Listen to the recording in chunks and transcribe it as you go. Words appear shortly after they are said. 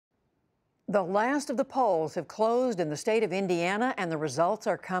The last of the polls have closed in the state of Indiana, and the results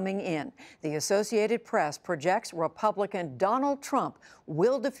are coming in. The Associated Press projects Republican Donald Trump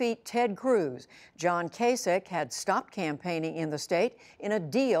will defeat Ted Cruz. John Kasich had stopped campaigning in the state in a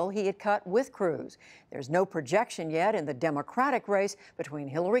deal he had cut with Cruz. There's no projection yet in the Democratic race between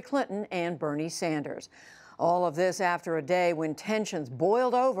Hillary Clinton and Bernie Sanders. All of this after a day when tensions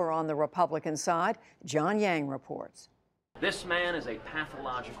boiled over on the Republican side. John Yang reports. This man is a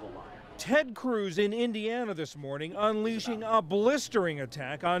pathological liar. Ted Cruz in Indiana this morning unleashing a blistering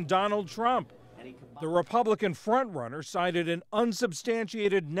attack on Donald Trump. The Republican frontrunner cited an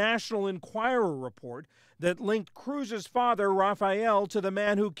unsubstantiated National Enquirer report that linked Cruz's father, Raphael, to the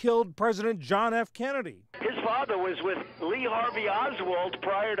man who killed President John F. Kennedy. His father was with Lee Harvey Oswald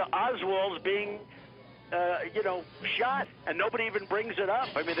prior to Oswald's being shot, and nobody even brings it up.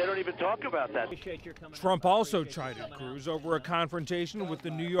 I mean, they don't even talk about that. Trump also chided Cruz over a confrontation with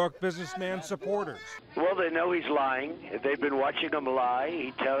the New York businessman's supporters. Well, they know he's lying. They've been watching him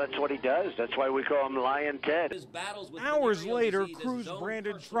lie. That's what he does. That's why we call him Lying Ted. Hours later, Cruz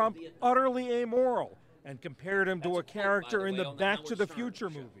branded Trump utterly amoral and compared him to a character in the Back to the Future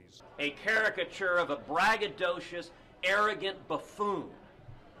movies. A caricature of a braggadocious, arrogant buffoon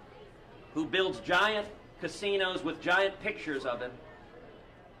who builds giant casinos with giant pictures of him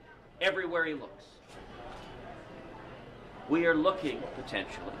everywhere he looks. We are looking,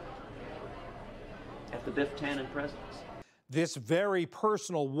 potentially, at the Biff Tannen presidency. This very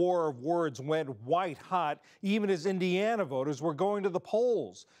personal war of words went white hot even as Indiana voters were going to the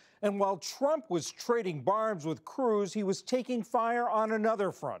polls. And while Trump was trading barbs with Cruz, he was taking fire on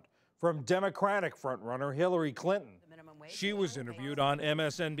another front from Democratic frontrunner Hillary Clinton. She was interviewed on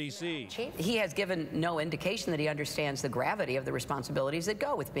MSNBC. He has given no indication that he understands the gravity of the responsibilities that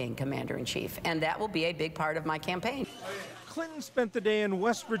go with being commander-in-chief, and that will be a big part of my campaign. Clinton spent the day in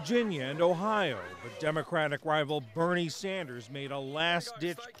West Virginia and Ohio, but Democratic rival Bernie Sanders made a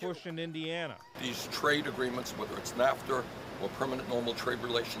last-ditch push in Indiana. These trade agreements, whether it's NAFTA or permanent normal trade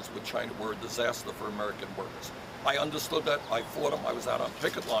relations with China, were a disaster for American workers. I understood that. I fought them. I was out on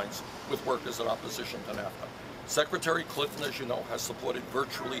picket lines with workers in opposition to NAFTA. Secretary Clinton, as you know, has supported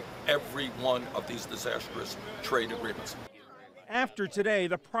virtually every one of these disastrous trade agreements. After today,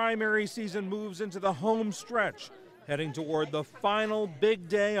 the primary season moves into the home stretch, heading toward the final big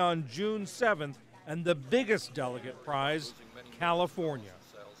day on June 7th and the biggest delegate prize, California.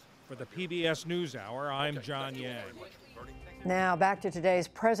 For the PBS NewsHour, I'm John Yang. Now back to today's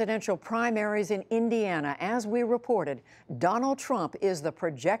presidential primaries in Indiana. As we reported, Donald Trump is the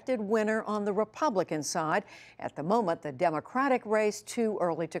projected winner on the Republican side. At the moment, the Democratic race too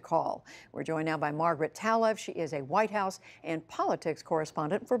early to call. We're joined now by Margaret Talev. She is a White House and politics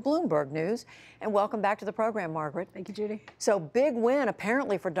correspondent for Bloomberg News. And welcome back to the program, Margaret. Thank you, Judy. So big win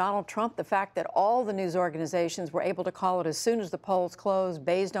apparently for Donald Trump. The fact that all the news organizations were able to call it as soon as the polls closed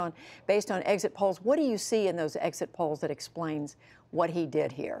based on exit polls. What do you see in those exit polls that explains what he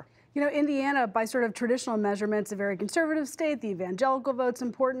did here? You know, Indiana, by sort of traditional measurements, a very conservative state. The evangelical vote's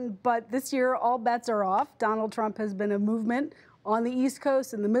important, but this year all bets are off. Donald Trump has been a movement on the East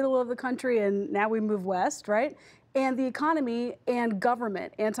Coast, in the middle of the country, and now we move west, right? And the economy and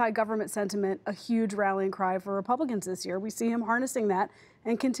government, anti-government sentiment, a huge rallying cry for Republicans this year. We see him harnessing that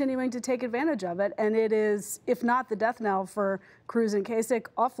and continuing to take advantage of it. And it is, if not the death knell for Cruz and Kasich,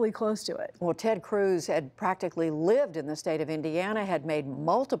 awfully close to it. Well, Ted Cruz had practically lived in the state of Indiana, had made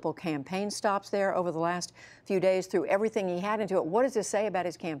multiple campaign stops there over the last few days, threw everything he had into it. What does this say about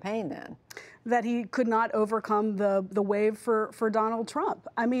his campaign then? That he could not overcome the wave for Donald Trump.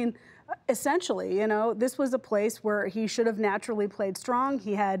 I mean, essentially, you know, this was a place where he should have naturally played strong.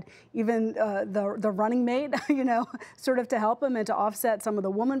 He had even the running mate, you know, sort of to help him and to offset some of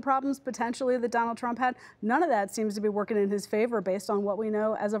the woman problems potentially that Donald Trump had. None of that seems to be working in his favor based on what we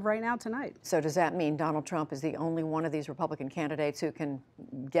know as of right now tonight. So does that mean Donald Trump is the only one of these Republican candidates who can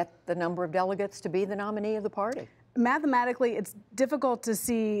get the number of delegates to be the nominee of the party? Mathematically, it's difficult to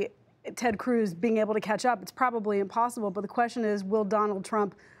see Ted Cruz being able to catch up. It's probably impossible, but the question is, will Donald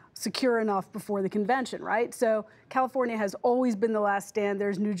Trump secure enough before the convention, right? So California has always been the last stand.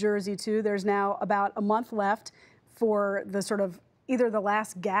 There's New Jersey, too. There's now about a month left for the sort of either the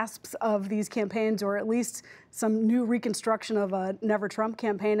last gasps of these campaigns or at least some new reconstruction of a Never Trump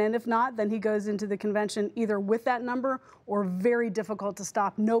campaign. And if not, then he goes into the convention either with that number or very difficult to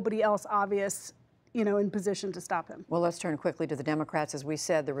stop. Nobody else obvious in position to stop him. Well, let's turn quickly to the Democrats. As we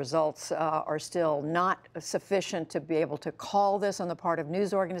said, the results are still not sufficient to be able to call this on the part of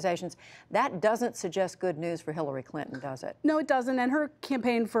news organizations. That doesn't suggest good news for Hillary Clinton, does it? No, it doesn't. And her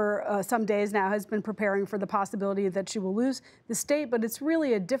campaign for some days now has been preparing for the possibility that she will lose the state. But it's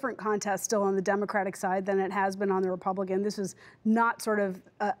really a different contest still on the Democratic side than it has been on the Republican. This is not sort of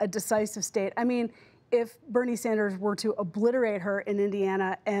a decisive state. I mean, if Bernie Sanders were to obliterate her in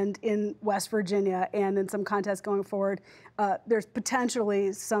Indiana and in West Virginia and in some contests going forward, there's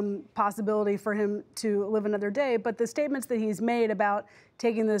potentially some possibility for him to live another day. But the statements that he's made about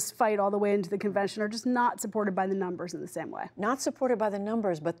taking this fight all the way into the convention are just not supported by the numbers in the same way. Not supported by the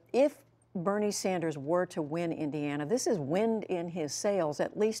numbers, but if Bernie Sanders were to win Indiana, this is wind in his sails,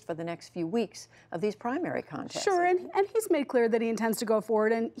 at least for the next few weeks of these primary contests. Sure, and he's made clear that he intends to go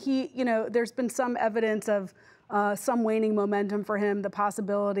forward. And there's been some evidence of some waning momentum for him, the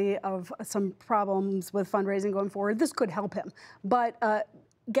possibility of some problems with fundraising going forward. This could help him. But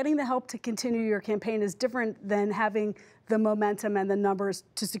getting the help to continue your campaign is different than having the momentum and the numbers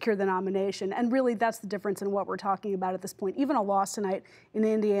to secure the nomination. And really, that's the difference in what we're talking about at this point. Even a loss tonight in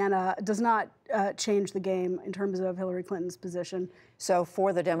Indiana does not change the game in terms of Hillary Clinton's position. So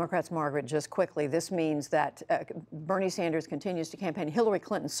for the Democrats, Margaret, just quickly, this means that Bernie Sanders continues to campaign. Hillary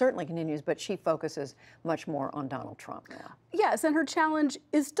Clinton certainly continues, but she focuses much more on Donald Trump now. Yes, and her challenge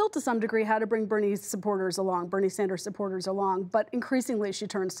is still to some degree how to bring Bernie Sanders supporters along, but increasingly she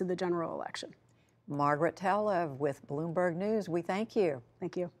turns to the general election. Margaret Talev with Bloomberg News, we thank you.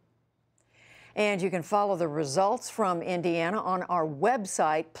 Thank you. And you can follow the results from Indiana on our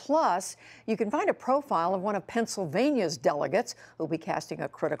website. Plus, you can find a profile of one of Pennsylvania's delegates who'll be casting a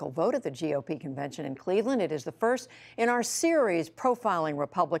critical vote at the GOP convention in Cleveland. It is the first in our series profiling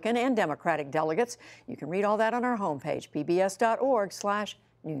Republican and Democratic delegates. You can read all that on our homepage,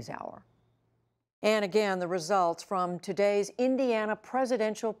 pbs.org/newshour. And again, the results from today's Indiana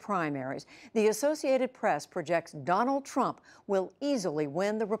presidential primaries. The Associated Press projects Donald Trump will easily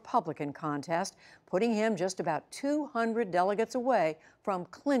win the Republican contest, putting him just about 200 delegates away from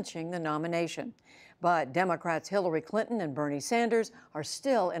clinching the nomination. But Democrats Hillary Clinton and Bernie Sanders are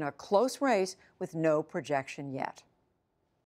still in a close race with no projection yet.